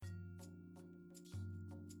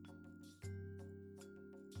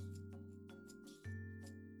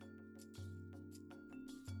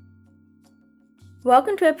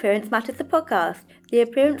Welcome to Appearance Matters, the podcast, the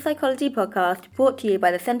appearance psychology podcast brought to you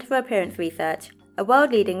by the Centre for Appearance Research, a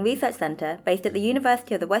world-leading research centre based at the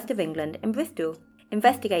University of the West of England in Bristol,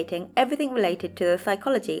 investigating everything related to the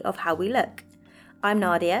psychology of how we look. I'm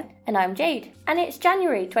Nadia. And I'm Jade. And it's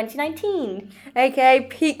January 2019. aka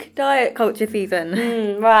peak diet culture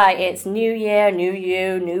season. Right, it's new year, new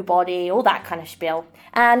you, new body, all that kind of spiel.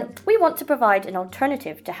 And we want to provide an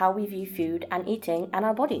alternative to how we view food and eating and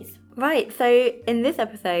our bodies. Right, so in this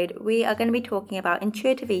episode, we are going to be talking about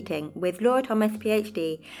intuitive eating with Laura Thomas,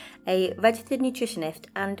 PhD, a registered nutritionist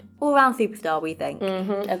and all-round superstar, we think.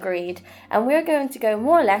 Agreed. And we're going to go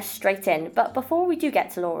more or less straight in. But before we do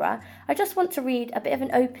get to Laura, I just want to read a bit of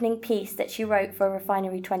an opening piece that she wrote for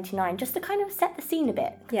Refinery 29, just to kind of set the scene a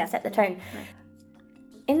bit, set the tone. Right.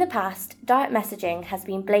 In the past, diet messaging has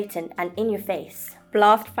been blatant and in your face.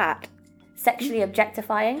 Blast fat. Sexually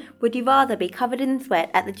objectifying. Would you rather be covered in sweat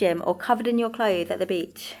at the gym or covered in your clothes at the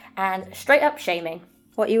beach? And straight up shaming.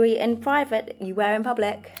 What you eat in private, you wear in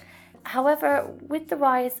public. However, with the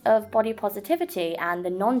rise of body positivity and the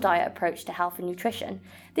non-diet approach to health and nutrition,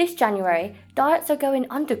 this January, diets are going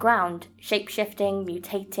underground, shape-shifting,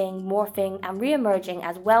 mutating, morphing, and re-emerging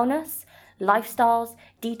as wellness, lifestyles,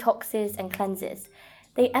 detoxes, and cleanses.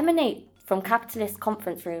 They emanate from capitalist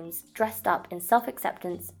conference rooms dressed up in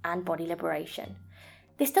self-acceptance and body liberation.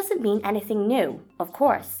 This doesn't mean anything new, of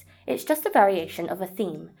course. It's just a variation of a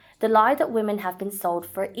theme, the lie that women have been sold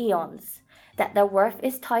for eons, that their worth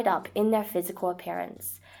is tied up in their physical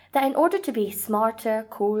appearance, that in order to be smarter,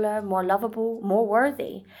 cooler, more lovable, more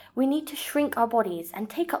worthy, we need to shrink our bodies and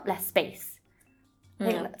take up less space. I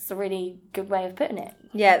think that's a really good way of putting it.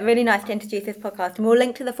 Yeah, really nice to introduce this podcast, and we'll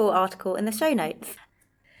link to the full article in the show notes.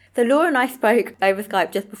 So Laura and I spoke over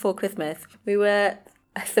Skype just before Christmas. We were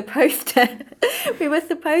supposed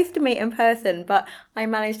to meet in person, but I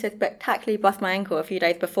managed to spectacularly bust my ankle a few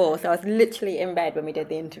days before, so I was literally in bed when we did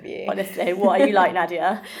the interview. Honestly, what are you like,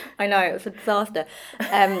 Nadia? I know, it was a disaster.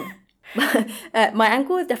 My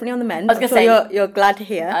ankle is definitely on the mend. I was going to say, you're glad to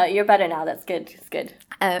hear. You're better now. That's good. It's good.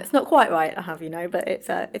 It's not quite right, I have but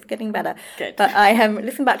it's getting better. Good. But I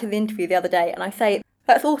listened back to the interview the other day, and I say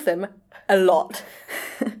that's awesome a lot.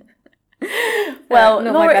 Well,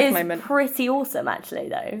 Laura is pretty awesome, actually,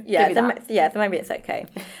 though. Yeah, so maybe it's okay.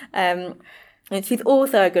 And she's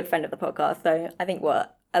also a good friend of the podcast, so I think we'll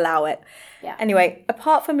allow it. Yeah. Anyway,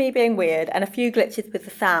 apart from me being weird and a few glitches with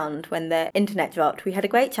the sound when the internet dropped, we had a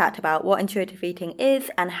great chat about what intuitive eating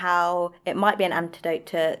is and how it might be an antidote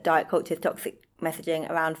to diet culture's toxic messaging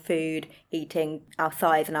around food, eating, our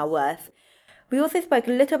size and our worth. We also spoke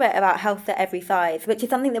a little bit about health at every size, which is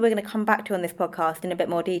something that we're going to come back to on this podcast in a bit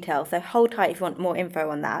more detail, so hold tight if you want more info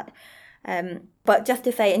on that. But just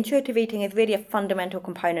to say, intuitive eating is really a fundamental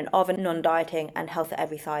component of a non-dieting and health at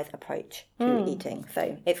every size approach to eating,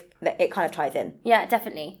 so it kind of ties in. Yeah,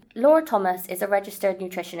 definitely. Laura Thomas is a registered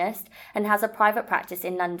nutritionist and has a private practice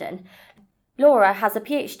in London. Laura has a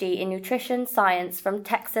PhD in nutrition science from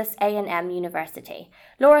Texas A&M University.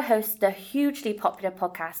 Laura hosts the hugely popular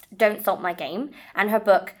podcast Don't Salt My Game, and her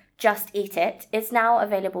book Just Eat It is now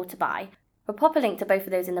available to buy. We'll pop a link to both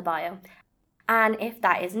of those in the bio. And if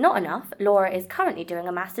that is not enough, Laura is currently doing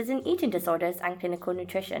a Master's in Eating Disorders and Clinical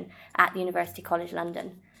Nutrition at the University College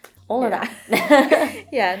London. All of that.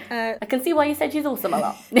 Yeah. I can see why you said she's awesome a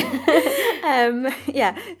lot.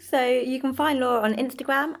 So you can find Laura on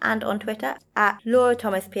Instagram and on Twitter at Laura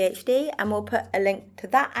Thomas PhD, and we'll put a link to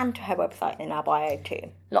that and to her website in our bio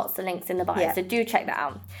too. Lots of links in the bio, so do check that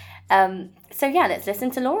out. Let's listen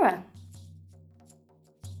to Laura.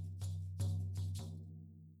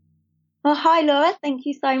 Well, hi Laura, thank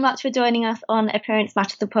you so much for joining us on Appearance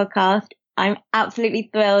Matters, the podcast. I'm absolutely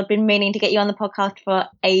thrilled, been meaning to get you on the podcast for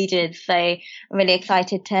ages, so I'm really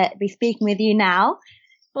excited to be speaking with you now.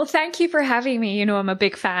 Well, thank you for having me. I'm a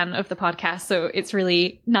big fan of the podcast, so it's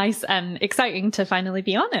really nice and exciting to finally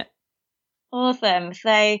be on it. Awesome.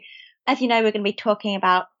 So, as you know, we're going to be talking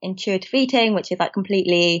about intuitive eating, which is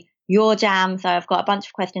completely your jam, so I've got a bunch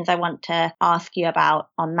of questions I want to ask you about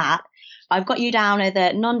on that. I've got you down as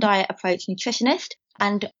a non-diet approach nutritionist,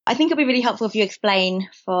 and I think it'd be really helpful if you explain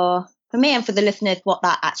for me and for the listeners what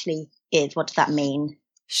that actually is. What does that mean?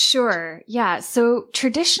 Sure. Yeah. So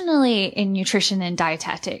traditionally in nutrition and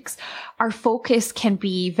dietetics, our focus can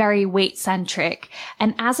be very weight centric.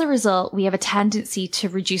 And as a result, we have a tendency to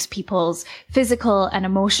reduce people's physical and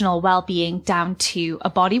emotional well-being down to a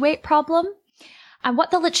body weight problem. And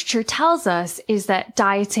what the literature tells us is that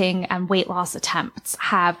dieting and weight loss attempts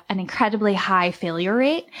have an incredibly high failure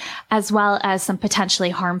rate, as well as some potentially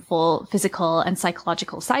harmful physical and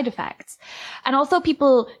psychological side effects. And although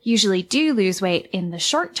people usually do lose weight in the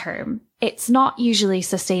short term, it's not usually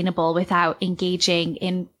sustainable without engaging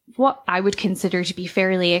in what I would consider to be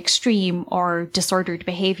fairly extreme or disordered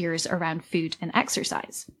behaviors around food and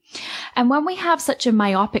exercise. And when we have such a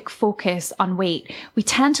myopic focus on weight, we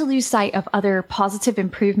tend to lose sight of other positive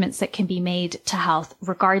improvements that can be made to health,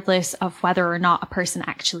 regardless of whether or not a person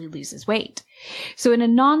actually loses weight. So in a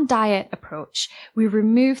non-diet approach, we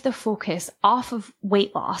remove the focus off of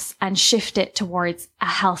weight loss and shift it towards a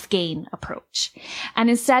health gain approach. And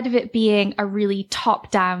instead of it being a really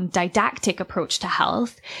top-down didactic approach to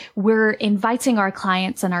health, we're inviting our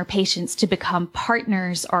clients and our patients to become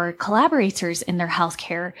partners or collaborators in their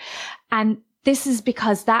healthcare. And this is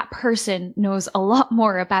because that person knows a lot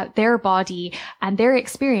more about their body and their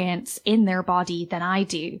experience in their body than I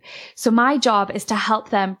do. So my job is to help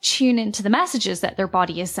them tune into the messages that their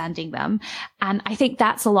body is sending them. And I think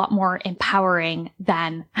that's a lot more empowering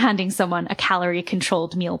than handing someone a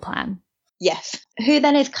calorie-controlled meal plan. Yes. Who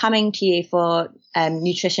then is coming to you for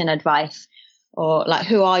nutrition advice, or like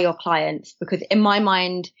who are your clients? Because in my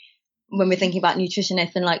mind, when we're thinking about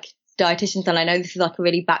nutritionists and like dietitians, and I know this is like a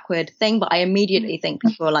really backward thing, but I immediately think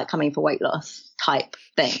people are like coming for weight loss type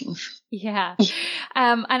things. Yeah.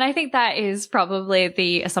 And I think that is probably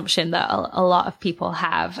the assumption that a lot of people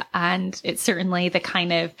have. And it's certainly the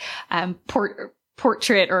kind of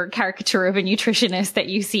portrait or caricature of a nutritionist that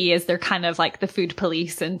you see as they're kind of like the food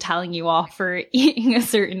police and telling you off for eating a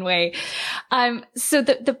certain way. So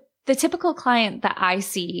the typical client that I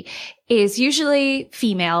see is usually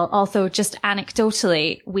female, although just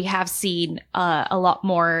anecdotally, we have seen a lot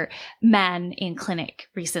more men in clinic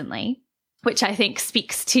recently, which I think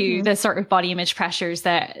speaks to the sort of body image pressures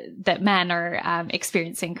that men are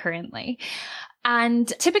experiencing currently. And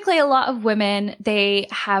typically a lot of women, they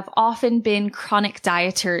have often been chronic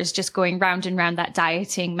dieters, just going round and round that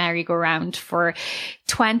dieting merry-go-round for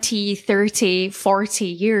 20, 30, 40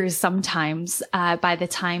 years sometimes, by the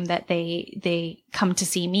time that they come to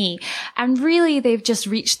see me. And really they've just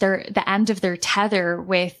reached the end of their tether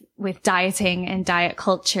with dieting and diet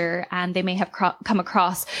culture. And they may have come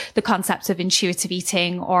across the concepts of intuitive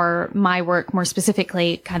eating or my work more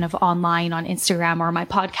specifically kind of online on Instagram or my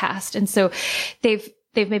podcast. And so they've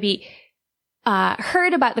maybe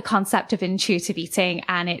heard about the concept of intuitive eating,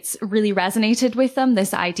 and it's really resonated with them,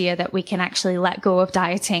 this idea that we can actually let go of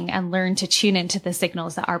dieting and learn to tune into the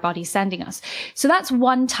signals that our body's sending us. So that's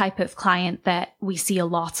one type of client that we see a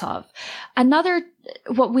lot of. Another,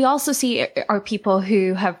 what we also see are people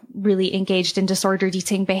who have really engaged in disordered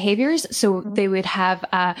eating behaviors. So they would have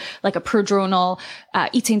like a prodromal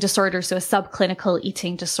eating disorder, so a subclinical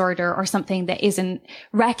eating disorder, or something that isn't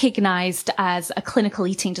recognized as a clinical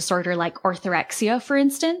eating disorder like orthorexia, for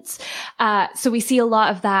instance. So we see a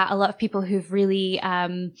lot of that, a lot of people who've really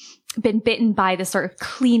been bitten by the sort of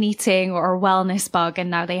clean eating or wellness bug, and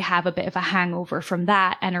now they have a bit of a hangover from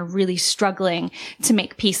that and are really struggling to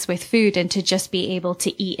make peace with food and to just be able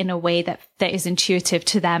to eat in a way that is intuitive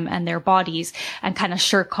to them and their bodies, and kind of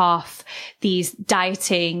shirk off these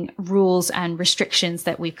dieting rules and restrictions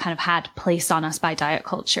that we've kind of had placed on us by diet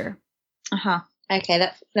culture. Okay,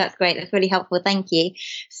 that's great. That's really helpful. Thank you.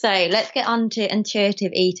 So let's get on to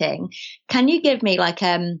intuitive eating. Can you give me like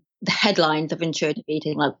the headlines of intuitive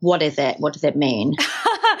eating? Like, what is it? What does it mean?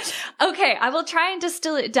 Okay, I will try and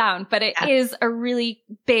distill it down, but it is a really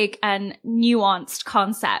big and nuanced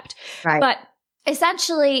concept. Right. But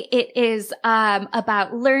essentially, it is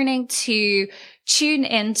about learning to tune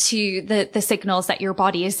into the signals that your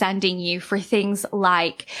body is sending you for things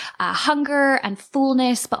like hunger and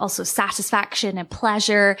fullness, but also satisfaction and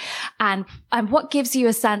pleasure, and what gives you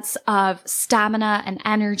a sense of stamina and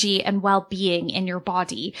energy and well-being in your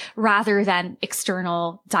body rather than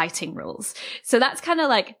external dieting rules. So that's kind of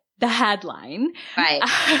like the headline. Right.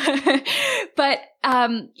 But,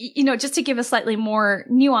 just to give a slightly more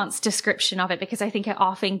nuanced description of it, because I think it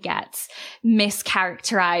often gets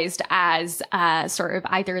mischaracterized as sort of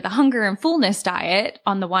either the hunger and fullness diet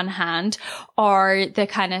on the one hand, or the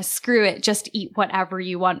kind of screw it, just eat whatever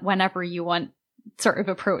you want, whenever you want sort of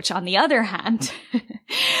approach on the other hand.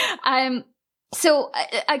 So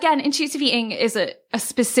again, intuitive eating is a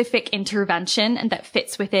specific intervention and that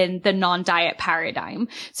fits within the non-diet paradigm.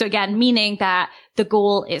 So again, meaning that the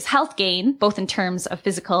goal is health gain, both in terms of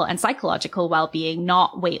physical and psychological well-being,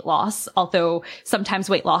 not weight loss, although sometimes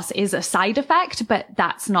weight loss is a side effect, but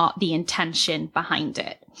that's not the intention behind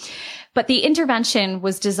it. But the intervention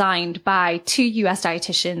was designed by two US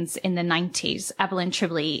dietitians in the 90s, Evelyn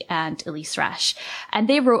Tribole and Elise Resch. And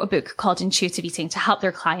they wrote a book called Intuitive Eating to help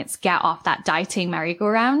their clients get off that dieting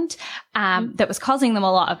merry-go-round, that was causing them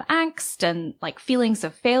a lot of angst and like feelings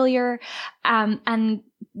of failure. And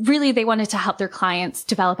really they wanted to help their clients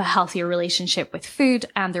develop a healthier relationship with food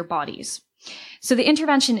and their bodies. So the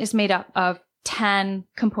intervention is made up of 10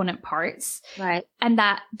 component parts. Right. And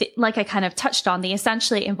that, like I kind of touched on, they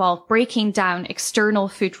essentially involve breaking down external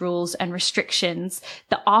food rules and restrictions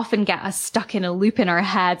that often get us stuck in a loop in our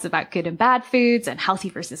heads about good and bad foods and healthy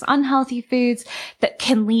versus unhealthy foods that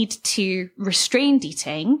can lead to restrained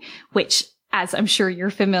eating, which, as I'm sure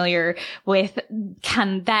you're familiar with,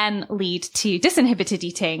 can then lead to disinhibited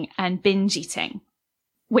eating and binge eating,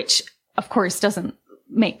 which of course doesn't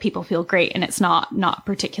make people feel great, and it's not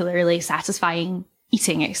particularly satisfying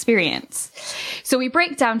eating experience. So we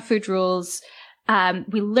break down food rules.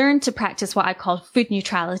 We learn to practice what I call food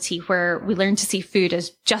neutrality, where we learn to see food as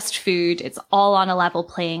just food. It's all on a level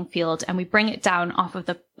playing field, and we bring it down off of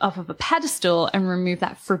a pedestal and remove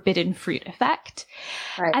that forbidden fruit effect.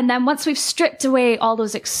 Right. And then once we've stripped away all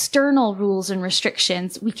those external rules and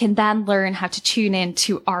restrictions, we can then learn how to tune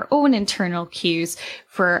into our own internal cues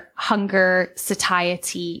for hunger,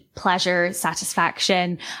 satiety, pleasure,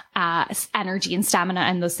 satisfaction, energy and stamina,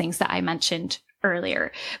 and those things that I mentioned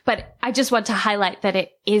earlier. But I just want to highlight that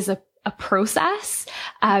it is a process,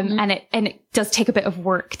 and it does take a bit of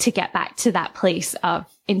work to get back to that place of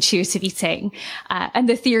intuitive eating. And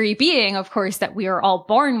the theory being, of course, that we are all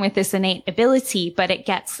born with this innate ability, but it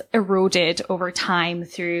gets eroded over time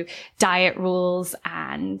through diet rules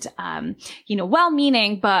and,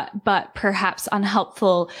 well-meaning, but perhaps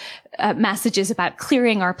unhelpful messages about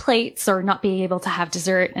clearing our plates or not being able to have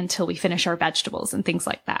dessert until we finish our vegetables and things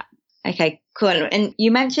like that. Okay, cool. And you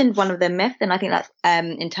mentioned one of the myths, and I think that's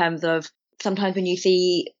in terms of sometimes when you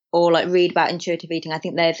see or like read about intuitive eating, I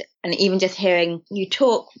think and even just hearing you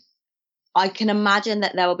talk, I can imagine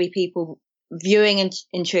that there will be people viewing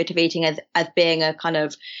intuitive eating as being a kind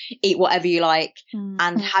of eat whatever you like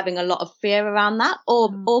and having a lot of fear around that, or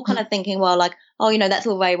kind of thinking, well, like, oh, that's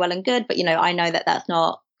all very well and good, but I know that that's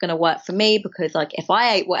not going to work for me, because like if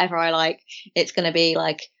I ate whatever I like, it's going to be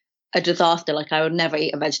like a disaster. Like I would never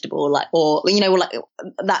eat a vegetable, like, or like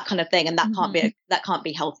that kind of thing, and that can't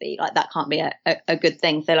be healthy. Like that can't be a good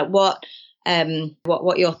thing. So like what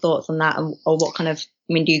are your thoughts on that, or what kind of,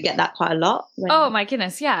 do you get that quite a lot? Oh my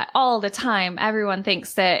goodness, yeah, all the time. Everyone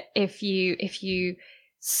thinks that if you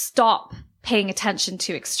stop paying attention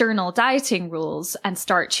to external dieting rules and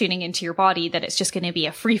start tuning into your body, that it's just going to be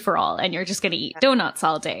a free-for-all and you're just going to eat donuts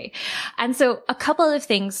all day. And so a couple of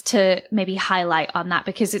things to maybe highlight on that,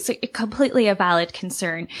 because it's completely a valid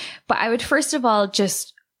concern. But I would first of all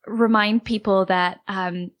just remind people that,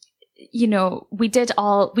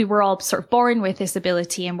 we were all sort of born with this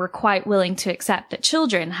ability, and we're quite willing to accept that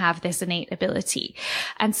children have this innate ability.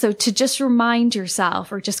 And so to just remind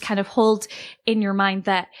yourself, or just kind of hold in your mind,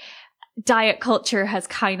 that diet culture has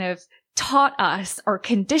kind of taught us or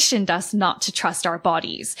conditioned us not to trust our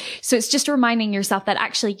bodies. So it's just reminding yourself that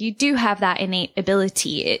actually you do have that innate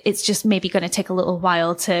ability. It's just maybe going to take a little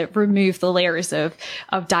while to remove the layers of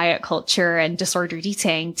diet culture and disordered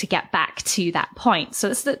eating to get back to that point. So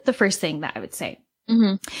that's the first thing that I would say.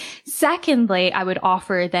 Mm-hmm. Secondly, I would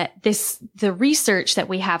offer that the research that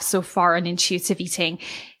we have so far on intuitive eating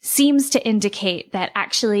seems to indicate that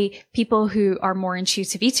actually people who are more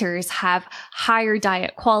intuitive eaters have higher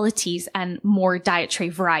diet qualities and more dietary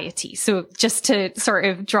variety. So just to sort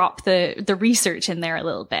of drop the research in there a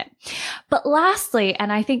little bit. But lastly,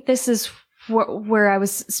 and I think this is where I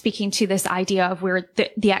was speaking to this idea of we're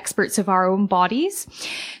the experts of our own bodies.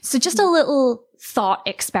 So just a little thought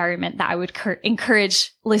experiment that I would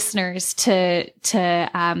encourage listeners to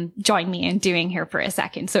join me in doing here for a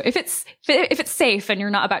second. So if it's safe and you're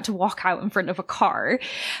not about to walk out in front of a car,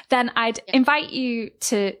 then I'd invite you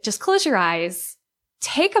to just close your eyes,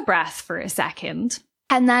 take a breath for a second,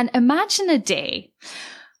 and then imagine a day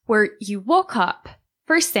where you woke up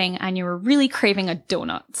first thing and you were really craving a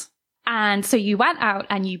donut. And so you went out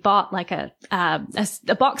and you bought like a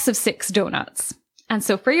box of 6 donuts. And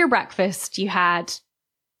so for your breakfast, you had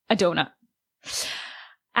a donut.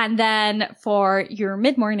 And then for your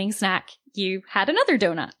mid-morning snack, you had another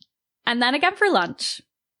donut. And then again for lunch.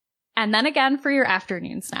 And then again for your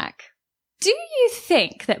afternoon snack. Do you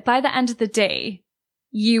think that by the end of the day,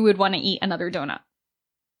 you would want to eat another donut?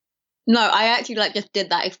 No, I actually just did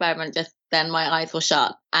that experiment just then my eyes will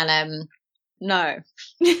shut. And no.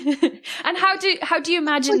 And how do you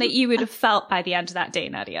imagine that you would have felt by the end of that day,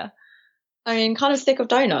 Nadia? I mean, kind of sick of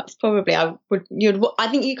donuts, probably. I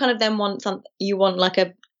think you kind of then want you want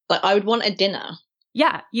I would want a dinner.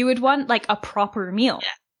 Yeah, you would want like a proper meal.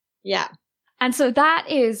 Yeah. And so that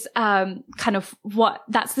is kind of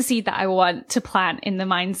that's the seed that I want to plant in the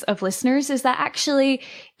minds of listeners, is that actually,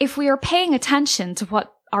 if we are paying attention to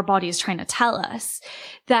what our body is trying to tell us,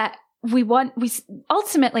 that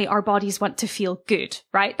ultimately our bodies want to feel good,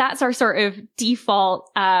 right? That's our sort of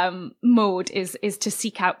default mode is to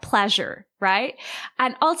seek out pleasure, right?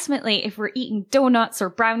 And ultimately, if we're eating donuts or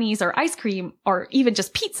brownies or ice cream or even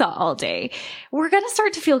just pizza all day, we're going to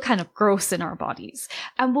start to feel kind of gross in our bodies.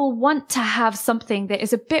 And we'll want to have something that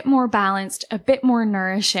is a bit more balanced, a bit more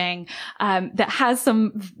nourishing, that has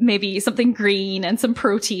maybe something green and some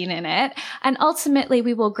protein in it. And ultimately,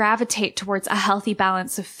 we will gravitate towards a healthy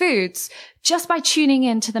balance of foods just by tuning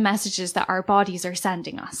into the messages that our bodies are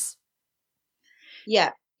sending us.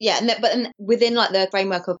 Yeah. Yeah, but within like the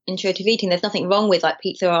framework of intuitive eating, there's nothing wrong with like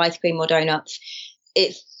pizza or ice cream or donuts.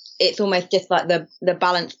 It's almost just like the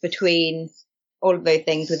balance between all of those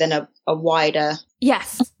things within a wider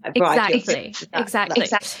exactly.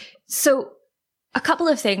 So a couple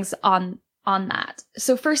of things on that.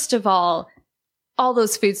 So first of all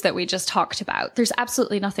those foods that we just talked about, there's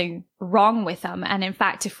absolutely nothing wrong with them. And in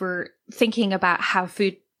fact, if we're thinking about how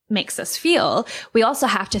food makes us feel, we also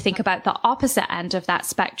have to think about the opposite end of that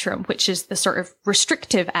spectrum, which is the sort of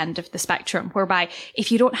restrictive end of the spectrum, whereby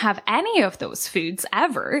if you don't have any of those foods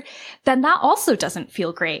ever, then that also doesn't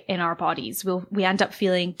feel great in our bodies. We end up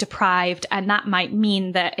feeling deprived, and that might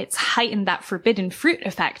mean that it's heightened that forbidden fruit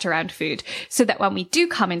effect around food, so that when we do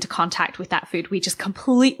come into contact with that food, we just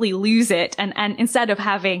completely lose it. And instead of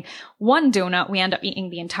having one donut, we end up eating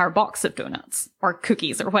the entire box of donuts or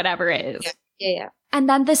cookies or whatever it is. Yeah. And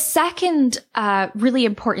then the second really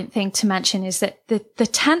important thing to mention is that the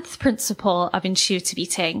 10th principle of intuitive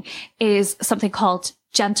eating is something called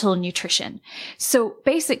gentle nutrition. So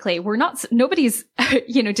basically, nobody's,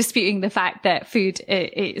 disputing the fact that food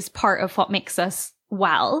is part of what makes us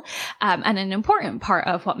well, and an important part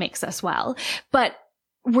of what makes us well. But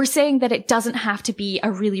we're saying that it doesn't have to be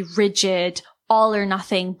a really rigid, all or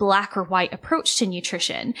nothing, black or white approach to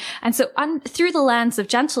nutrition. And so through the lens of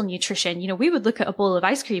gentle nutrition, we would look at a bowl of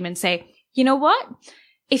ice cream and say, you know what?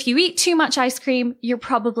 If you eat too much ice cream, you're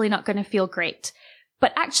probably not going to feel great.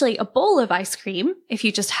 But actually, a bowl of ice cream, if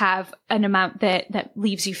you just have an amount that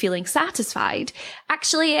leaves you feeling satisfied,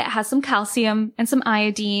 actually it has some calcium and some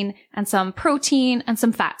iodine and some protein and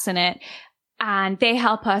some fats in it. And they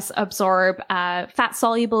help us absorb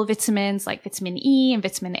fat-soluble vitamins like vitamin E and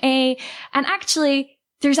vitamin A. And actually,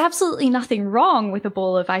 there's absolutely nothing wrong with a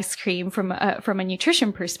bowl of ice cream from a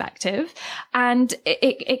nutrition perspective. And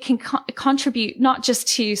it can contribute not just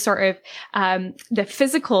to sort of the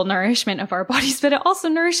physical nourishment of our bodies, but it also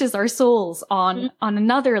nourishes our souls on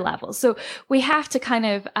another level. So we have to kind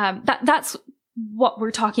of that's what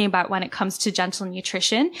we're talking about when it comes to gentle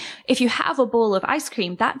nutrition. If you have a bowl of ice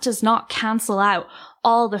cream, that does not cancel out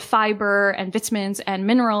all the fiber and vitamins and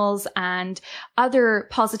minerals and other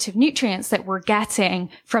positive nutrients that we're getting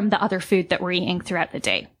from the other food that we're eating throughout the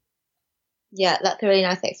day. Yeah, that's a really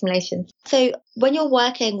nice explanation. So when you're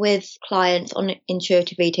working with clients on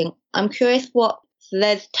intuitive eating, I'm curious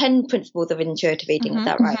there's 10 principles of intuitive eating, is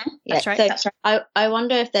that right? Mm-hmm. That's right. So That's right. I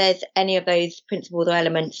wonder if there's any of those principles or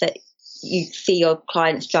elements that you see your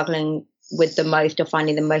clients struggling with the most or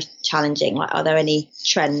finding the most challenging? Like, are there any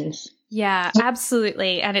trends? Yeah,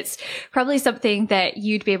 absolutely. And it's probably something that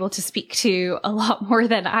you'd be able to speak to a lot more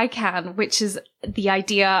than I can, which is the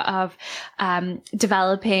idea of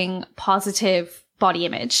developing positive body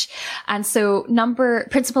image. And so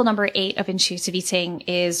principle number 8 of intuitive eating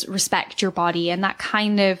is respect your body. And that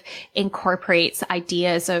kind of incorporates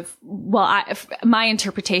ideas of, my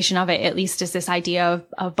interpretation of it, at least, is this idea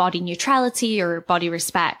of body neutrality or body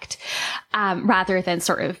respect, rather than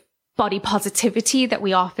sort of body positivity that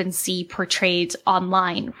we often see portrayed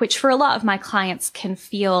online, which for a lot of my clients can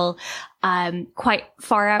feel quite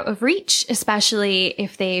far out of reach, especially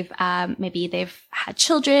if maybe they've had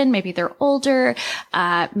children, maybe they're older.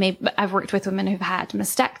 Maybe I've worked with women who've had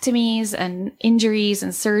mastectomies and injuries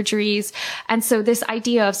and surgeries. And so this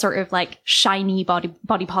idea of sort of like shiny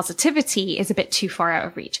body positivity is a bit too far out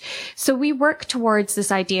of reach. So we work towards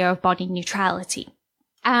this idea of body neutrality.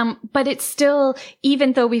 But it's still,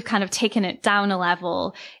 even though we've kind of taken it down a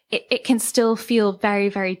level, it can still feel very,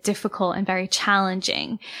 very difficult and very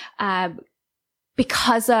challenging,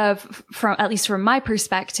 because at least from my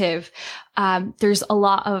perspective, there's a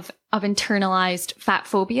lot of of internalized fat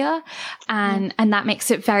phobia. And that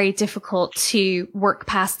makes it very difficult to work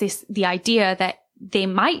past the idea that they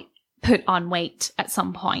might put on weight at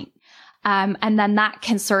some point. And then that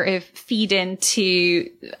can sort of feed into,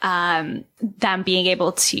 them being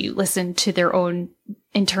able to listen to their own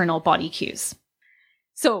internal body cues.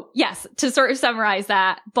 So yes, to sort of summarize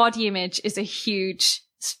that, body image is a huge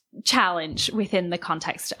challenge within the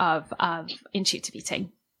context of intuitive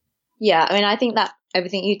eating. Yeah, I mean, I think that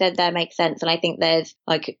everything you said there makes sense. And I think there's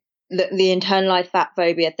like the internalized fat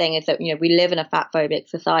phobia thing is that, we live in a fat phobic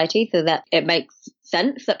society, so that it makes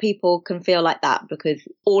sense that people can feel like that because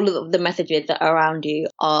all of the messages that are around you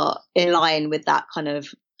are in line with that kind of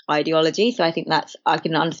ideology. So I think I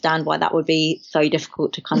can understand why that would be so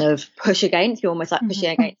difficult to kind of push against. You're almost like pushing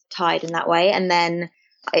against the tide in that way. And then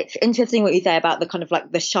it's interesting what you say about the kind of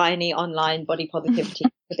like the shiny online body positivity.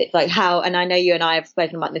 Because it's like how, and I know you and I have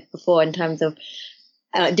spoken about this before in terms of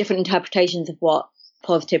different interpretations of what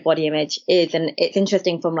positive body image is. And it's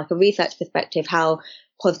interesting from like a research perspective how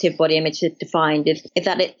positive body image is defined is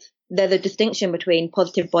that there's a distinction between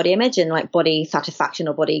positive body image and like body satisfaction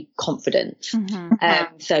or body confidence.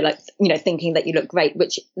 So like, thinking that you look great,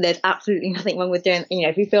 which there's absolutely nothing wrong with doing,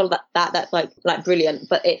 if you feel that's like brilliant,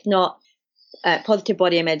 but it's not positive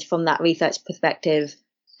body image from that research perspective.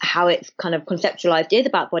 How it's kind of conceptualized is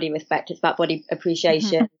about body respect. It's about body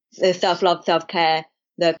appreciation, the self-love, self-care,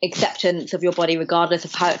 the acceptance of your body regardless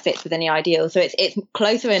of how it fits with any ideal. So it's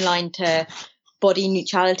closer in line to body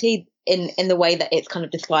neutrality in the way that it's kind of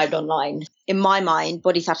described online. In my mind,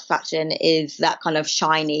 body satisfaction is that kind of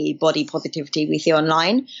shiny body positivity we see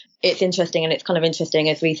online. It's interesting, and it's kind of interesting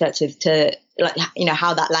as researchers to like,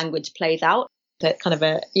 how that language plays out. So it's kind of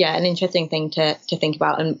an interesting thing to think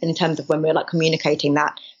about in terms of when we're like communicating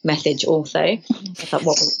that message also. It's like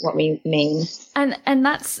what we mean. And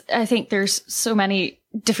that's, I think there's so many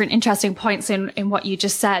different interesting points in what you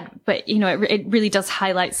just said, but it really does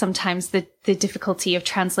highlight sometimes the difficulty of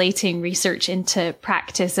translating research into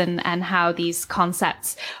practice and how these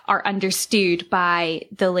concepts are understood by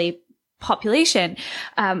the lay population.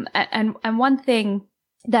 And one thing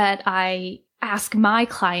that I ask my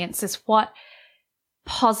clients is what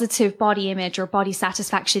positive body image or body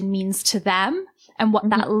satisfaction means to them and what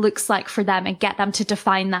that looks like for them, and get them to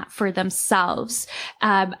define that for themselves.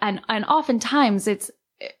 And oftentimes it's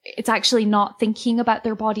actually not thinking about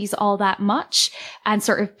their bodies all that much and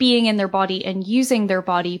sort of being in their body and using their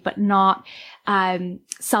body, but not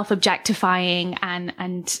self-objectifying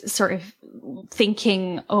and sort of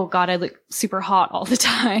thinking, oh God, I look super hot all the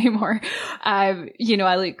time, or I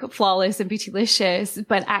look flawless and bootylicious,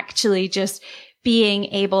 but actually just being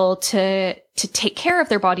able to take care of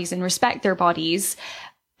their bodies and respect their bodies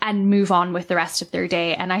and move on with the rest of their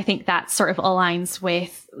day. And I think that sort of aligns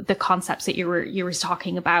with the concepts that you were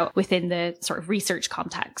talking about within the sort of research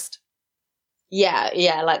context. Yeah.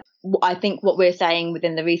 Like I think what we're saying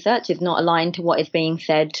within the research is not aligned to what is being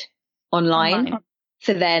said online.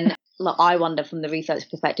 So then I wonder from the research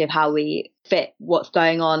perspective how we fit what's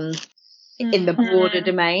going on in the broader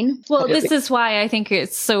domain. Well, this is why I think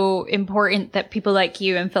it's so important that people like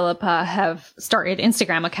you and Philippa have started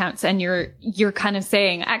Instagram accounts, and you're kind of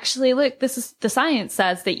saying, actually, look, this is the science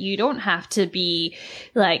says that you don't have to be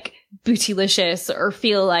like bootylicious or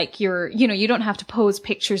feel like you don't have to post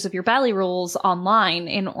pictures of your belly rolls online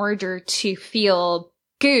in order to feel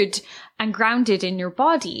good and grounded in your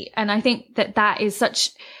body. And I think that is such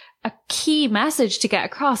a key message to get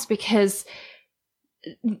across, because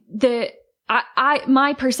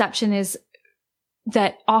my perception is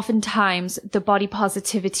that oftentimes the body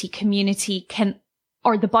positivity community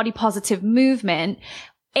or the body positive movement,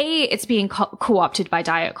 A, it's being co-opted by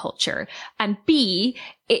diet culture, and B,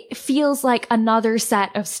 it feels like another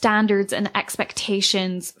set of standards and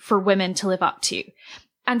expectations for women to live up to.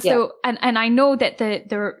 And so, and I know that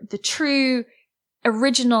the true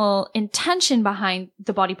original intention behind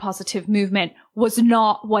the body positive movement was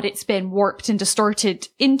not what it's been warped and distorted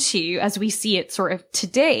into as we see it sort of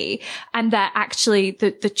today. And that actually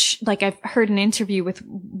like I've heard an interview with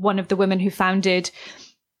one of the women who founded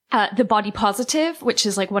the Body Positive, which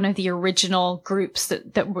is like one of the original groups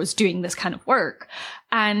that was doing this kind of work.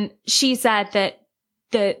 And she said that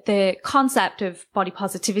the concept of body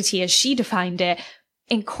positivity, as she defined it,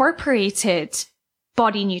 incorporated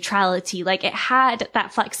body neutrality. Like it had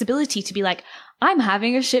that flexibility to be like, I'm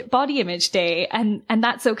having a shit body image day, and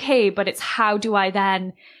that's okay, but it's how do I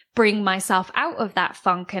then bring myself out of that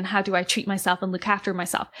funk, and how do I treat myself and look after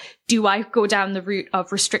myself? Do I go down the route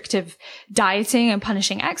of restrictive dieting and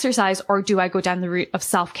punishing exercise, or do I go down the route of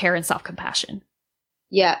self-care and self-compassion?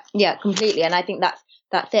 Yeah, completely. And I think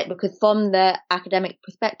that's it. Because from the academic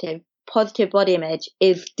perspective, positive body image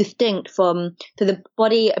is distinct from, so the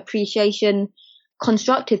body appreciation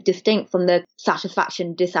construct is distinct from the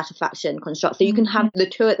satisfaction, dissatisfaction construct. So you can have the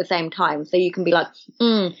two at the same time. So you can be like,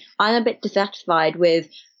 I'm a bit dissatisfied with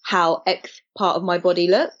how X part of my body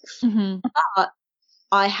looks, but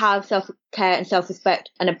I have self-care and self-respect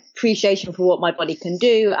and appreciation for what my body can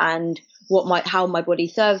do and how my body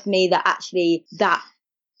serves me, that actually that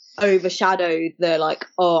overshadows the like,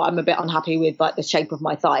 oh, I'm a bit unhappy with like the shape of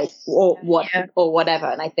my thighs or whatever.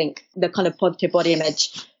 And I think the kind of positive body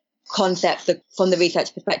image concepts from the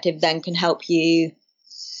research perspective then can help you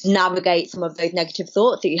navigate some of those negative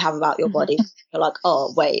thoughts that you have about your body. You're like,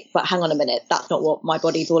 oh wait, but hang on a minute, that's not what my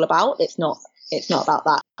body's all about. It's not about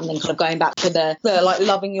that. And then kind of going back to the like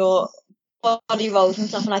loving your body roles and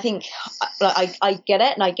stuff. And I think like I get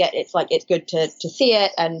it, and I get it's like it's good to see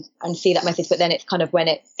it and see that message, but then it's kind of when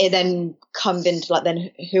it then comes into like then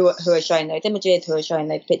who are showing those images, who are showing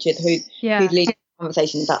those pictures, who's leading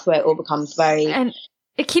conversations, that's where it all becomes very, and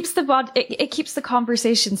it keeps it keeps the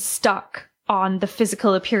conversation stuck on the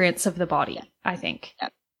physical appearance of the body, I think.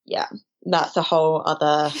 Yeah. That's a whole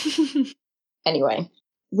other anyway.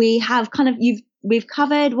 We have we've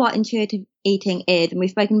covered what intuitive eating is, and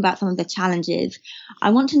we've spoken about some of the challenges.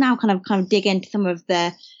 I want to now kind of dig into some of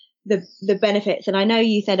the benefits. And I know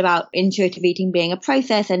you said about intuitive eating being a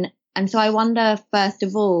process, and so I wonder, first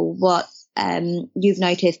of all, what you've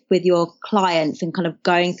noticed with your clients and kind of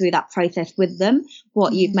going through that process with them,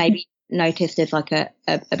 what you've maybe noticed as like a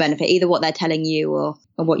benefit, either what they're telling you or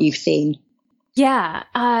what you've seen. Yeah.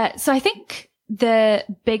 So I think the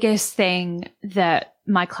biggest thing that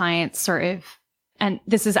my clients sort of, and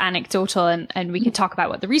this is anecdotal, and we can talk about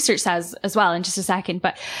what the research says as well in just a second,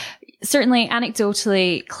 but certainly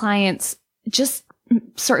anecdotally, clients just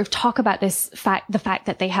sort of talk about the fact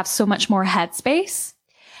that they have so much more headspace,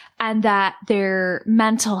 and that their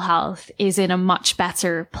mental health is in a much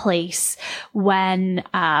better place when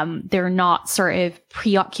they're not sort of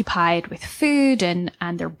preoccupied with food and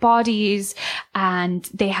their bodies, and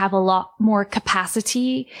they have a lot more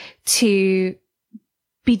capacity to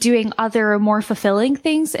be doing other more fulfilling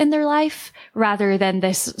things in their life rather than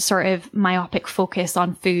this sort of myopic focus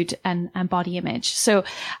on food and body image. So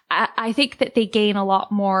I think that they gain a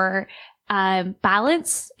lot more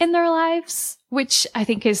balance in their lives, which I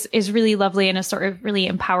think is really lovely and a sort of really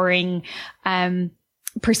empowering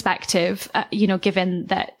perspective, given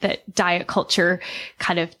that diet culture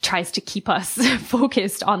kind of tries to keep us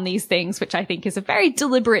focused on these things, which I think is a very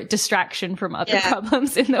deliberate distraction from other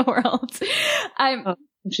problems in the world.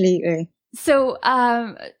 Absolutely. So,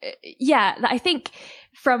 I think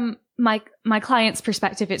from my client's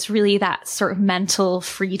perspective, it's really that sort of mental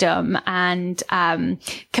freedom and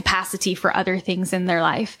capacity for other things in their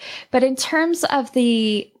life. But in terms of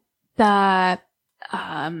the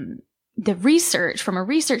research, from a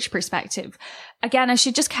research perspective, again, I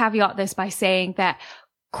should just caveat this by saying that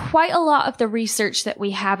quite a lot of the research that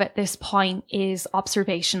we have at this point is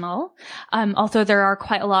observational. Although there are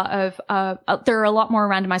quite a lot there are a lot more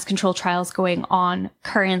randomized control trials going on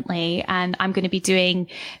currently. And I'm going to be doing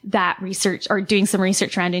that research, or doing some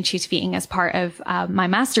research around intuitive eating as part of my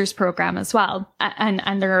master's program as well.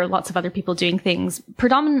 And there are lots of other people doing things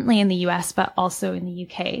predominantly in the US, but also in the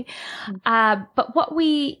UK. But what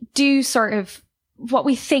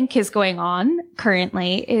we think is going on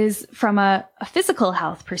currently is from a physical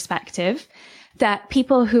health perspective, that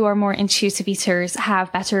people who are more intuitive eaters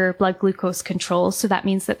have better blood glucose control. So that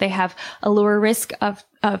means that they have a lower risk of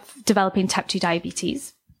developing type 2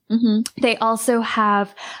 diabetes. Mm-hmm. They also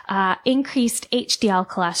have increased HDL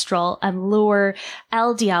cholesterol and lower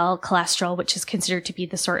LDL cholesterol, which is considered to be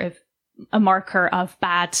the sort of a marker of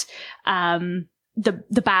bad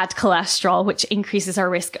the bad cholesterol, which increases our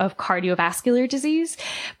risk of cardiovascular disease.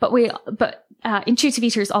 But intuitive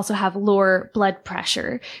eaters also have lower blood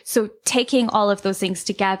pressure. So taking all of those things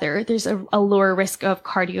together, there's a lower risk of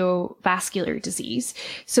cardiovascular disease.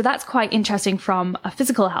 So that's quite interesting from a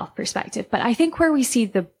physical health perspective. But I think where we see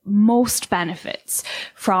the most benefits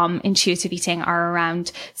from intuitive eating are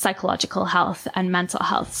around psychological health and mental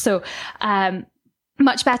health. So,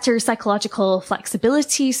 much better psychological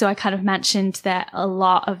flexibility. So I kind of mentioned that a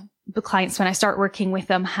lot of the clients, when I start working with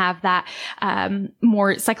them, have that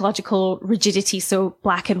more psychological rigidity. So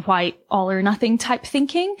black and white, all or nothing type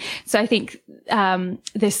thinking. So I think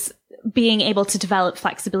this being able to develop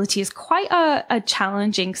flexibility is quite a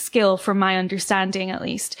challenging skill from my understanding, at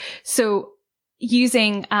least. So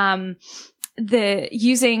using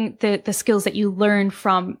using the skills that you learn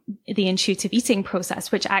from the intuitive eating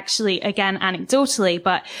process, which actually, again, anecdotally,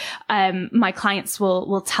 but my clients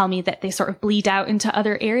will tell me that they sort of bleed out into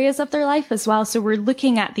other areas of their life as well. So we're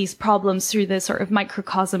looking at these problems through the sort of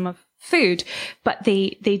microcosm of food, but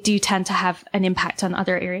they do tend to have an impact on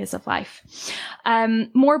other areas of life.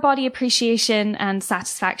 More body appreciation and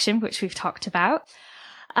satisfaction, which we've talked about.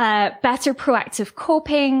 Better proactive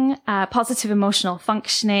coping, positive emotional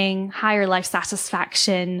functioning, higher life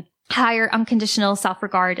satisfaction, higher unconditional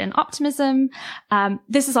self-regard and optimism.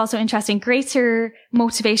 This is also interesting. Greater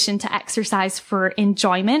motivation to exercise for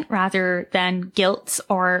enjoyment rather than guilt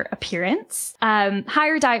or appearance.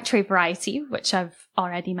 Higher dietary variety, which I've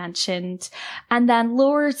already mentioned. And then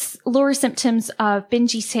lower symptoms of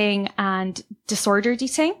binge eating and disordered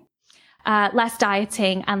eating. Less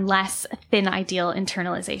dieting and less thin ideal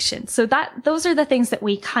internalization. So those are the things that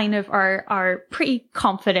we kind of are pretty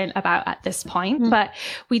confident about at this point. But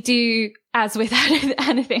we do, as with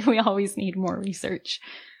anything, we always need more research.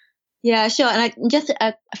 Yeah, sure. And just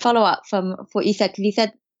a follow up from what you said, because you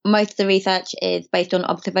said most of the research is based on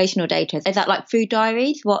observational data. Is that like food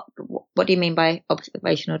diaries? What do you mean by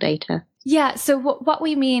observational data? Yeah. So what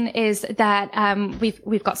we mean is that,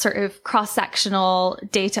 we've got sort of cross-sectional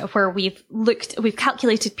data where we've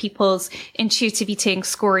calculated people's intuitive eating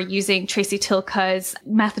score using Tracy Tilka's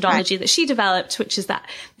methodology that she developed, which is the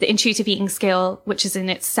intuitive eating scale, which is in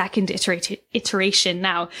its second iteration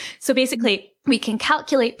now. So basically we can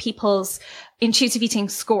calculate people's intuitive eating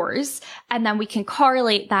scores, and then we can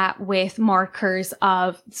correlate that with markers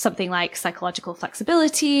of something like psychological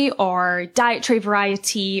flexibility or dietary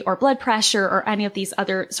variety or blood pressure or any of these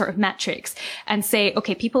other sort of metrics, and say,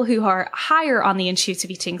 okay, people who are higher on the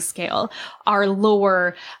intuitive eating scale are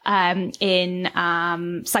lower in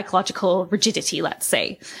psychological rigidity, let's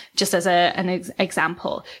say, just as an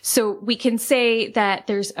example. So we can say that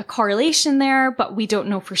there's a correlation there, but we don't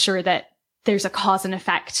know for sure that there's a cause and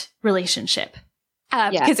effect relationship.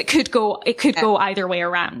 Because it could go either way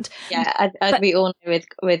around. Yeah, as we all know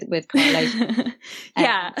with correlation.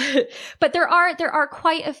 Yeah. But there are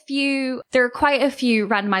quite a few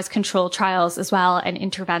randomized controlled trials as well and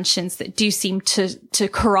interventions that do seem to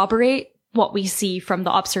corroborate what we see from the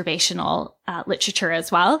observational literature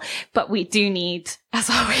as well. But we do need, as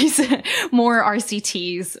always, more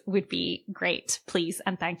RCTs would be great, please.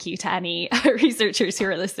 And thank you to any researchers who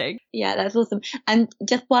are listening. Yeah, that's awesome. And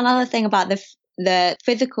just one other thing about the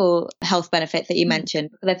physical health benefits that you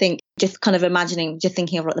mentioned, because I think just kind of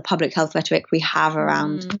thinking of like the public health rhetoric we have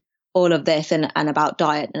around all of this and about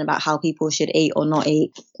diet and about how people should eat or not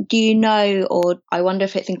eat. Do you know, or I wonder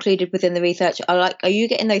if it's included within the research, are you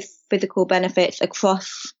getting those physical benefits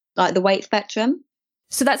across like the weight spectrum?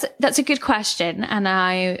 So that's a good question. And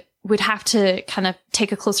I would have to kind of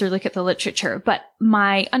take a closer look at the literature. But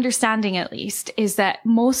my understanding, at least, is that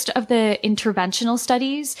most of the interventional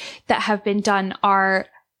studies that have been done are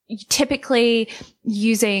typically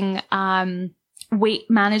using,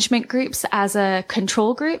 weight management groups as a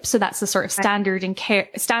control group. So that's the sort of standard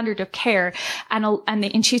of care. And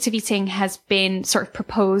the intuitive eating has been sort of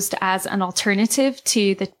proposed as an alternative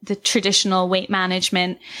to the traditional weight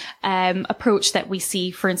management, approach that we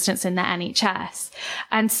see, for instance, in the NHS.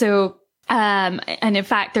 And so, and in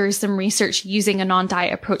fact, there is some research using a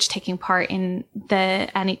non-diet approach taking part in the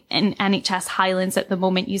in NHS Highlands at the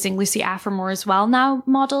moment, using Lucy Aphromore's WellNow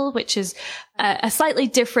model, which is a slightly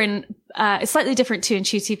different to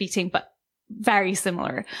intuitive eating, but very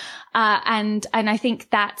similar. And I think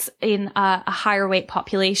that's in a higher weight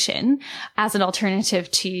population as an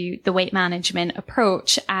alternative to the weight management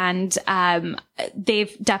approach. And,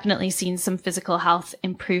 they've definitely seen some physical health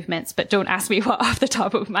improvements, but don't ask me what off the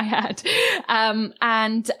top of my head.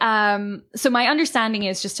 So my understanding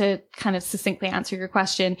is, just to kind of succinctly answer your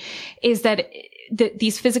question, is that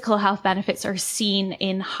these physical health benefits are seen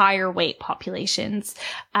in higher weight populations.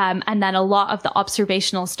 And then a lot of the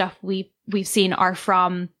observational stuff we've seen are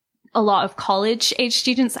from a lot of college age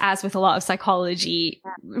students, as with a lot of psychology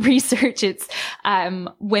research. It's,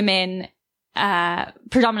 women,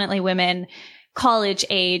 predominantly women, college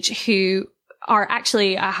age, who are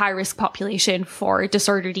actually a high risk population for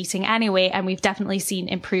disordered eating anyway. And we've definitely seen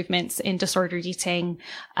improvements in disordered eating,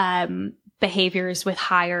 behaviors with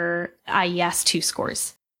higher IES-2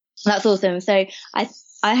 scores. That's awesome. So I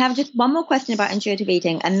have just one more question about intuitive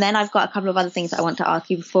eating, and then I've got a couple of other things that I want to ask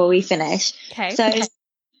you before we finish. Okay. So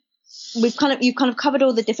you've kind of covered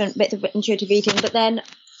all the different bits of intuitive eating, but then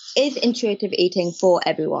is intuitive eating for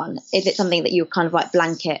everyone? Is it something that you kind of like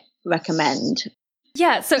blanket recommend?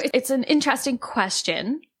 Yeah. So it's an interesting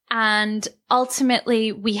question. And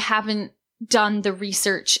ultimately, we haven't done the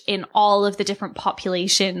research in all of the different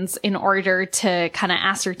populations in order to kind of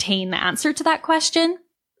ascertain the answer to that question.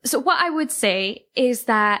 So what I would say is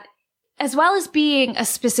that as well as being a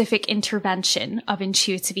specific intervention of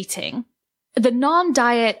intuitive eating, the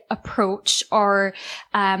non-diet approach or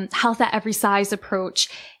health at every size approach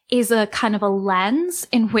is a kind of a lens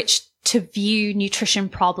in which to view nutrition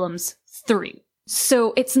problems through.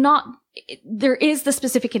 So it's not, there is the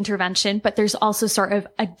specific intervention, but there's also sort of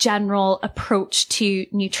a general approach to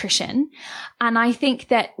nutrition. And I think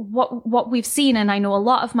that what we've seen, and I know a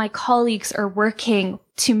lot of my colleagues are working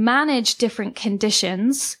to manage different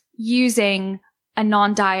conditions using a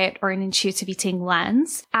non-diet or an intuitive eating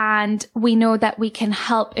lens. And we know that we can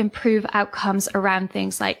help improve outcomes around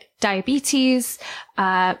things like diabetes,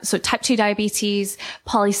 so type 2 diabetes,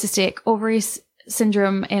 polycystic ovary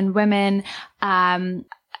syndrome in women,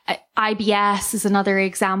 IBS is another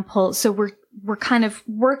example. So we're kind of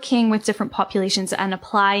working with different populations and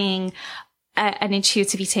applying an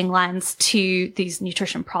intuitive eating lens to these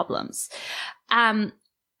nutrition problems. And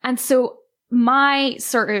so my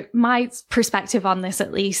perspective on this,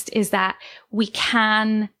 at least, is that we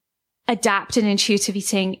can adapt an intuitive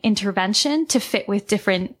eating intervention to fit with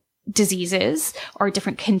different diseases or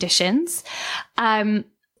different conditions.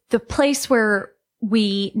 The place where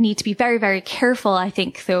we need to be very, very careful, I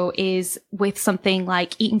think, though, is with something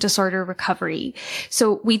like eating disorder recovery.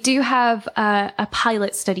 So we do have a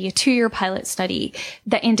pilot study, a 2-year pilot study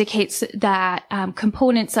that indicates that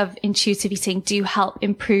components of intuitive eating do help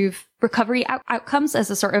improve recovery outcomes as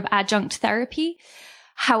a sort of adjunct therapy.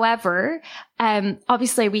 However,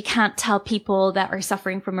 obviously we can't tell people that are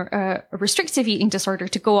suffering from a restrictive eating disorder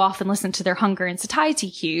to go off and listen to their hunger and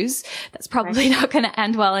satiety cues. That's probably not going to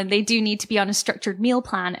end well. And they do need to be on a structured meal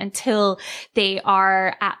plan until they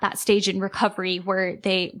are at that stage in recovery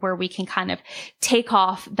where we can kind of take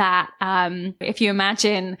off that, if you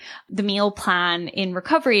imagine the meal plan in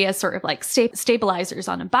recovery as sort of like stabilizers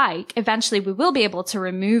on a bike, eventually we will be able to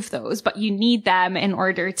remove those, but you need them in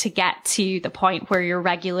order to get to the point where you're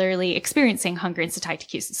regularly experiencing hunger and satiety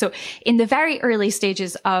cues. So in the very early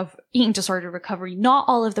stages of eating disorder recovery, not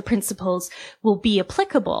all of the principles will be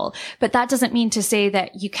applicable, but that doesn't mean to say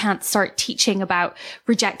that you can't start teaching about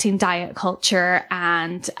rejecting diet culture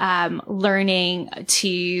and learning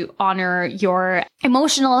to honor your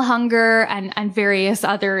emotional hunger and various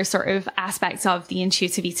other sort of aspects of the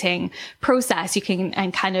intuitive eating process. You can,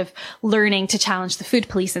 and kind of learning to challenge the food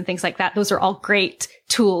police and things like that. Those are all great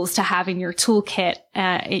tools to have in your toolkit,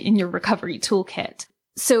 in your recovery toolkit.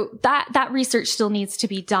 So that research still needs to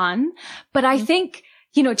be done. But I think,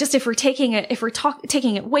 just if we're taking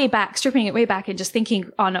it way back, stripping it way back and just thinking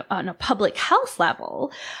on a public health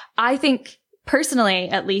level, I think personally,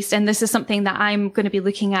 at least, and this is something that I'm going to be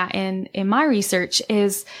looking at in my research,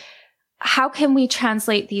 is how can we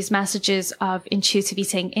translate these messages of intuitive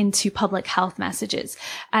eating into public health messages?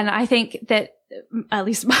 And I think that, at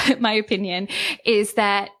least my opinion, is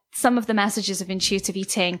that some of the messages of intuitive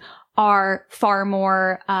eating are far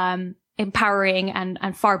more empowering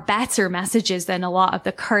and far better messages than a lot of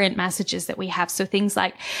the current messages that we have. So things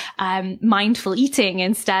like mindful eating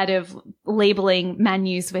instead of labeling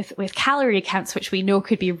menus with calorie counts, which we know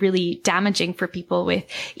could be really damaging for people with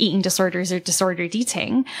eating disorders or disordered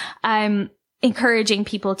eating. Encouraging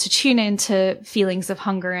people to tune into feelings of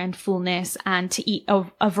hunger and fullness and to eat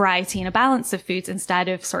a variety and a balance of foods instead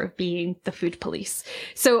of sort of being the food police.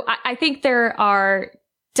 So I think there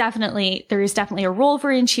is definitely a role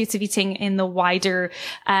for intuitive eating in the wider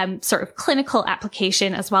sort of clinical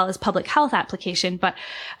application as well as public health application. But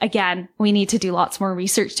again, we need to do lots more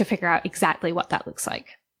research to figure out exactly what that looks like.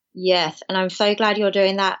 Yes, and I'm so glad you're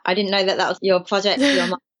doing that. I didn't know that was your project.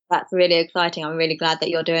 That's really exciting. I'm really glad that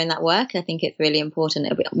you're doing that work. I think it's really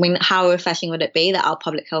important. I mean, how refreshing would it be that our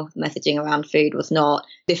public health messaging around food was not,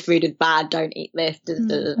 this food is bad, don't eat this.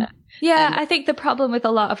 Yeah, I think the problem with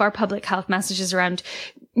a lot of our public health messages around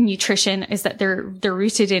nutrition is that they're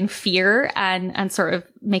rooted in fear and sort of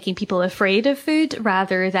making people afraid of food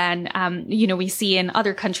rather than, we see in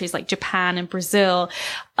other countries like Japan and Brazil,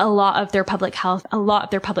 a lot of their public health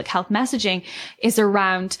messaging is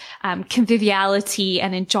around conviviality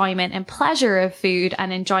and enjoyment and pleasure of food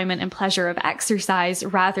and enjoyment and pleasure of exercise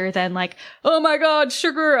rather than like, oh my God,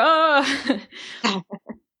 sugar,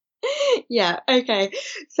 Yeah, okay.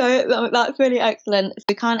 So that's really excellent.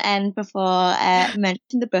 We can't end before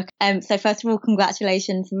mentioning the book. So first of all,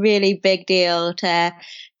 congratulations. Really big deal to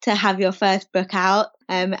have your first book out.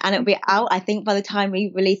 And it'll be out, I think, by the time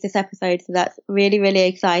we release this episode. So that's really, really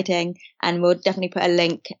exciting. And we'll definitely put a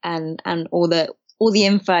link and all the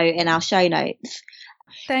info in our show notes.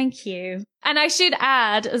 Thank you. And I should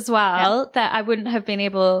add as well that I wouldn't have been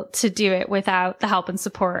able to do it without the help and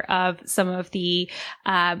support of some of the,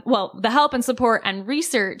 the help and support and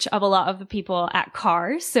research of a lot of the people at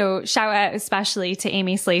CAR. So shout out especially to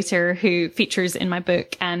Amy Slater, who features in my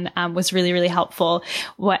book and was really, really helpful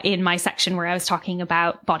in my section where I was talking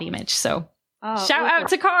about body image. So shout out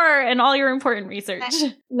to CAR and all your important research.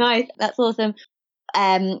 Nice. That's awesome.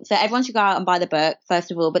 So everyone should go out and buy the book, first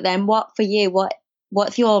of all. But then what's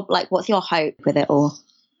your hope with it all?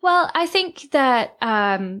 Well, I think that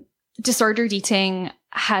disordered eating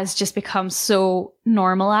has just become so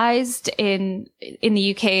normalized in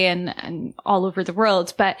the UK and all over the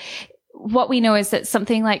world. But what we know is that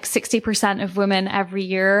something like 60% of women every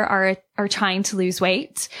year are trying to lose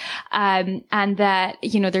weight. And that,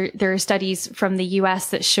 there are studies from the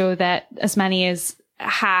US that show that as many as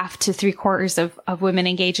half to 3/4 of women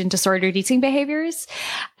engage in disordered eating behaviors.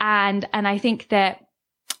 And I think that,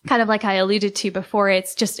 kind of like I alluded to before,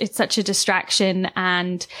 it's such a distraction,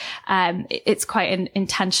 and it's quite an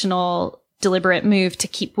intentional, deliberate move to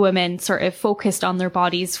keep women sort of focused on their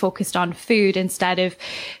bodies, focused on food, instead of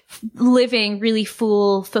living really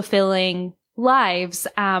full, fulfilling lives.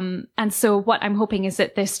 And so what I'm hoping is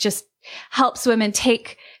that this just helps women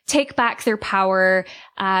take back their power,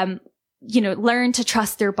 learn to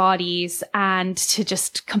trust their bodies, and to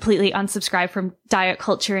just completely unsubscribe from diet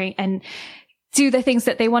culture and do the things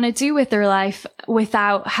that they want to do with their life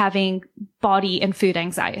without having body and food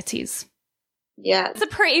anxieties. Yeah. It's a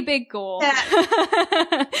pretty big goal.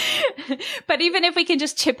 Yeah. But even if we can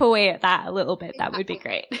just chip away at that a little bit, that would be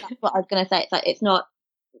great. That's what I was going to say.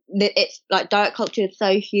 It's like diet culture is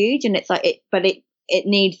so huge, and it's like it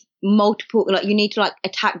needs multiple, like you need to like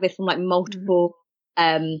attack this from like multiple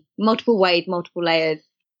ways, multiple layers,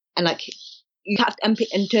 and like you have to, and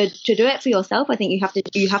to do it for yourself, I think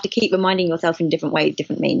you have to keep reminding yourself in different ways,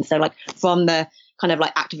 different means. So like from the kind of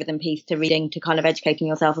like activism piece to reading to kind of educating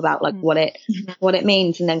yourself about like what it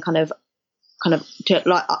means, and then kind of to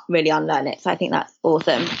like really unlearn it. So I think that's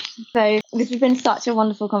awesome. So this has been such a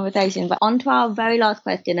wonderful conversation, but on to our very last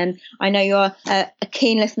question. And I know you're a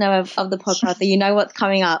keen listener of the podcast, so you know what's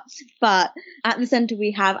coming up. But at the centre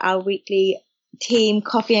we have our weekly team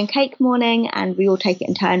coffee and cake morning, and we all take it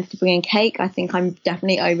in turns to bring in cake. I think I'm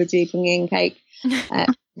definitely overdue bringing in cake.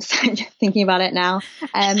 So just thinking about it now.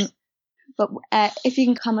 But if you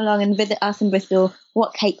can come along and visit us in Bristol,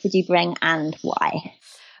 what cake would you bring and why?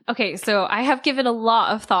 Okay, so I have given a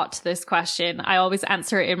lot of thought to this question. I always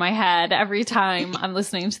answer it in my head every time I'm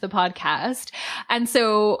listening to the podcast. And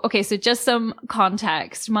so just some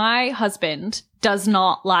context. My husband does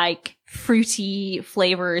not like fruity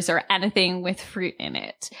flavors or anything with fruit in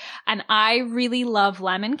it. And I really love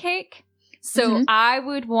lemon cake. So I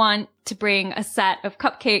would want to bring a set of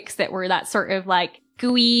cupcakes that were that sort of like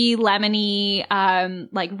gooey, lemony,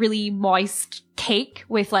 like really moist cake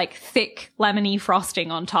with like thick lemony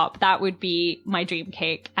frosting on top. That would be my dream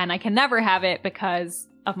cake. And I can never have it because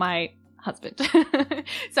of my husband.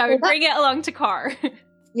 So I would bring it along to CAR.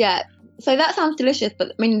 Yeah. So that sounds delicious, but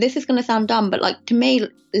I mean, this is going to sound dumb, but like to me,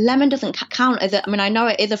 lemon doesn't count as I mean, I know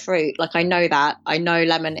it is a fruit. Like I know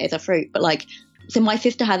lemon is a fruit, but like, so my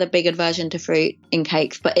sister has a big aversion to fruit in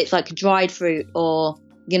cakes, but it's like dried fruit or,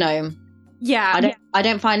 Yeah. I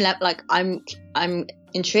don't find like I'm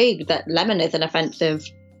intrigued that lemon is an offensive.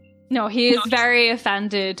 No, he is very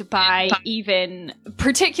offended by even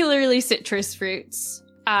particularly citrus fruits.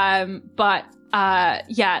 But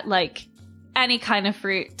like any kind of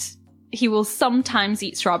fruit. He will sometimes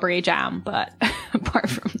eat strawberry jam, but apart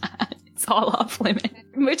from that, it's all off limit,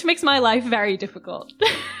 which makes my life very difficult.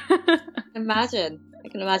 I can imagine.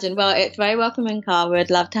 Well, it's very welcome in CAR. We'd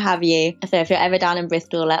love to have you. So if you're ever down in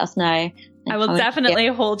Bristol, let us know. I will definitely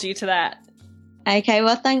hold you to that. Okay,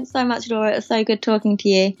 well, thanks so much, Laura. It was so good talking to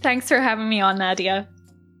you. Thanks for having me on, Nadia.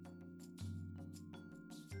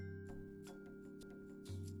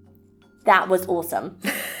 That was awesome.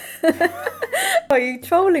 Are you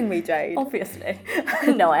trolling me, Jade? Obviously.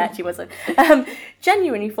 No, I actually wasn't.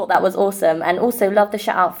 Genuinely thought that was awesome, and also love the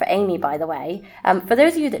shout out for Amy, by the way. For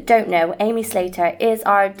those of you that don't know, Amy Slater is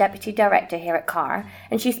our Deputy Director here at CAR,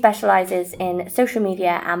 and she specialises in social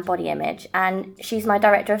media and body image, and she's my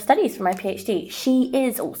Director of Studies for my PhD. She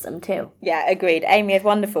is awesome too. Yeah, agreed. Amy is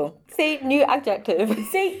wonderful. See, new adjective.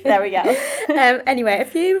 See, there we go. Anyway, a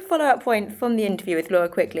few follow-up points from the interview with Laura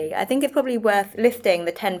quickly. I think it's probably worth listing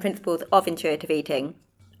the 10 principles of intuitive eating.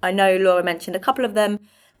 I know Laura mentioned a couple of them,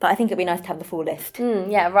 but I think it'd be nice to have the full list.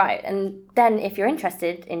 Yeah, right. And then if you're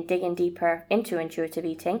interested in digging deeper into intuitive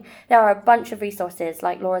eating, there are a bunch of resources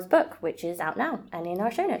like Laura's book, which is out now and in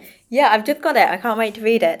our show notes. Yeah, I've just got it. I can't wait to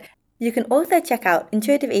read it. You can also check out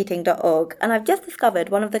intuitiveeating.org, and I've just discovered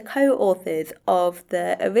one of the co-authors of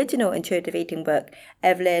the original Intuitive Eating book,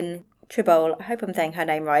 Evelyn Tribole, I hope I'm saying her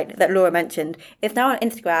name right, that Laura mentioned, is now on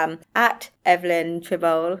Instagram at Evelyn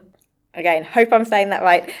Tribole. Again, hope I'm saying that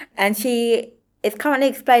right. And she is currently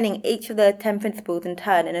explaining each of the 10 principles in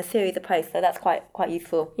turn in a series of posts, so that's quite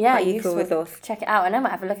useful. Yeah, quite useful resource. Check it out, and I might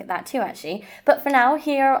have a look at that too, actually. But for now,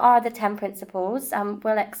 here are the 10 principles.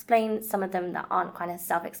 We'll explain some of them that aren't kind of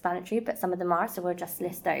self-explanatory, but some of them are, so we'll just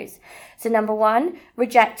list those. So number 1,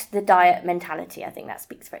 reject the diet mentality. I think that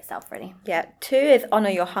speaks for itself, really. Yeah. 2 is honour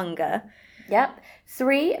your hunger. Yep.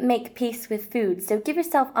 3, make peace with food. So give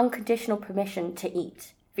yourself unconditional permission to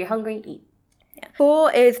eat. If you're hungry, eat.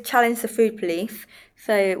 4 is challenge the food police.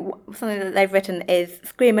 So something that they've written is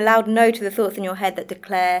scream a loud no to the thoughts in your head that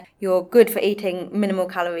declare you're good for eating minimal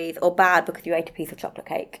calories or bad because you ate a piece of chocolate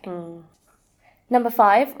cake. Number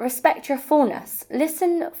 5, respect your fullness.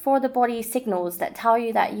 Listen for the body signals that tell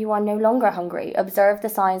you that you are no longer hungry. Observe the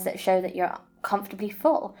signs that show that you're comfortably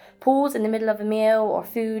full. Pause in the middle of a meal or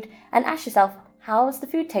food and ask yourself, how is the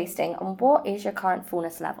food tasting and what is your current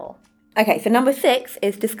fullness level? Okay, so number 6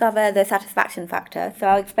 is discover the satisfaction factor. So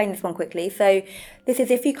I'll explain this one quickly. So this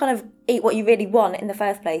is if you kind of eat what you really want in the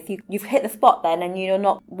first place, you've hit the spot then and you're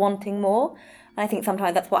not wanting more. And I think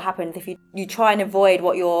sometimes that's what happens if you try and avoid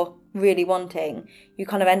what you're really wanting. You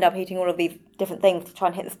kind of end up eating all of these different things to try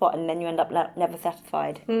and hit the spot, and then you end up never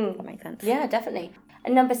satisfied. Does that make sense? Yeah, definitely.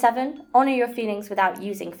 And number 7, honour your feelings without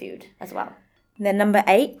using food as well. And then number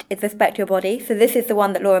 8 is respect your body. So this is the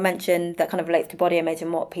one that Laura mentioned that kind of relates to body image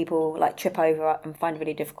and what people like trip over and find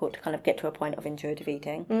really difficult to kind of get to a point of intuitive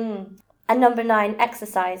eating. And number 9,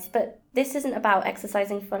 exercise. But this isn't about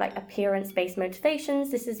exercising for like appearance-based motivations.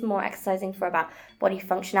 This is more exercising for about body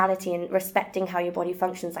functionality and respecting how your body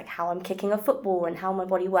functions, like how I'm kicking a football and how my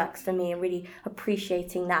body works for me, and really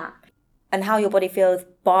appreciating that. And how your body feels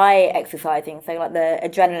by exercising. So like the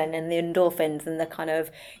adrenaline and the endorphins and the kind of,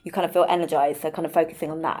 you kind of feel energized. So kind of focusing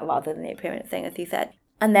on that rather than the appearance thing, as you said.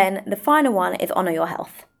 And then the final one is honour your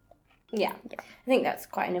health. Yeah, I think that's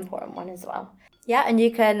quite an important one as well. Yeah, and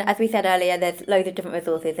you can, as we said earlier, there's loads of different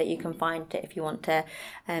resources that you can find if you want to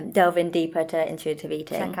delve in deeper to intuitive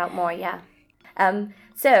eating. Check out more, yeah.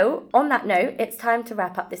 So, on that note, it's time to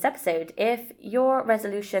wrap up this episode. If your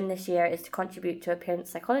resolution this year is to contribute to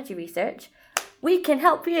appearance psychology research, we can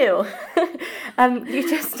help you. You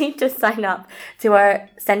just need to sign up to our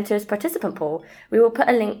Centre's participant poll. We will put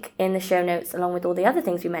a link in the show notes along with all the other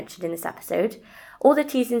things we mentioned in this episode. All the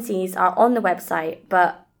T's and C's are on the website,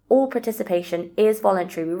 but all participation is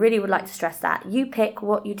voluntary. We really would like to stress that. You pick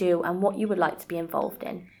what you do and what you would like to be involved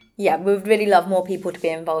in. Yeah, we would really love more people to be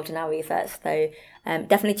involved in our research, so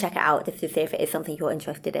definitely check it out just to see if it is something you're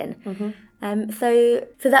interested in. So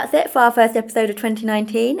that's it for our first episode of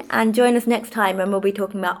 2019, and join us next time when we'll be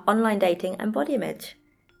talking about online dating and body image.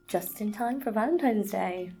 Just in time for Valentine's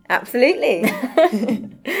Day. Absolutely.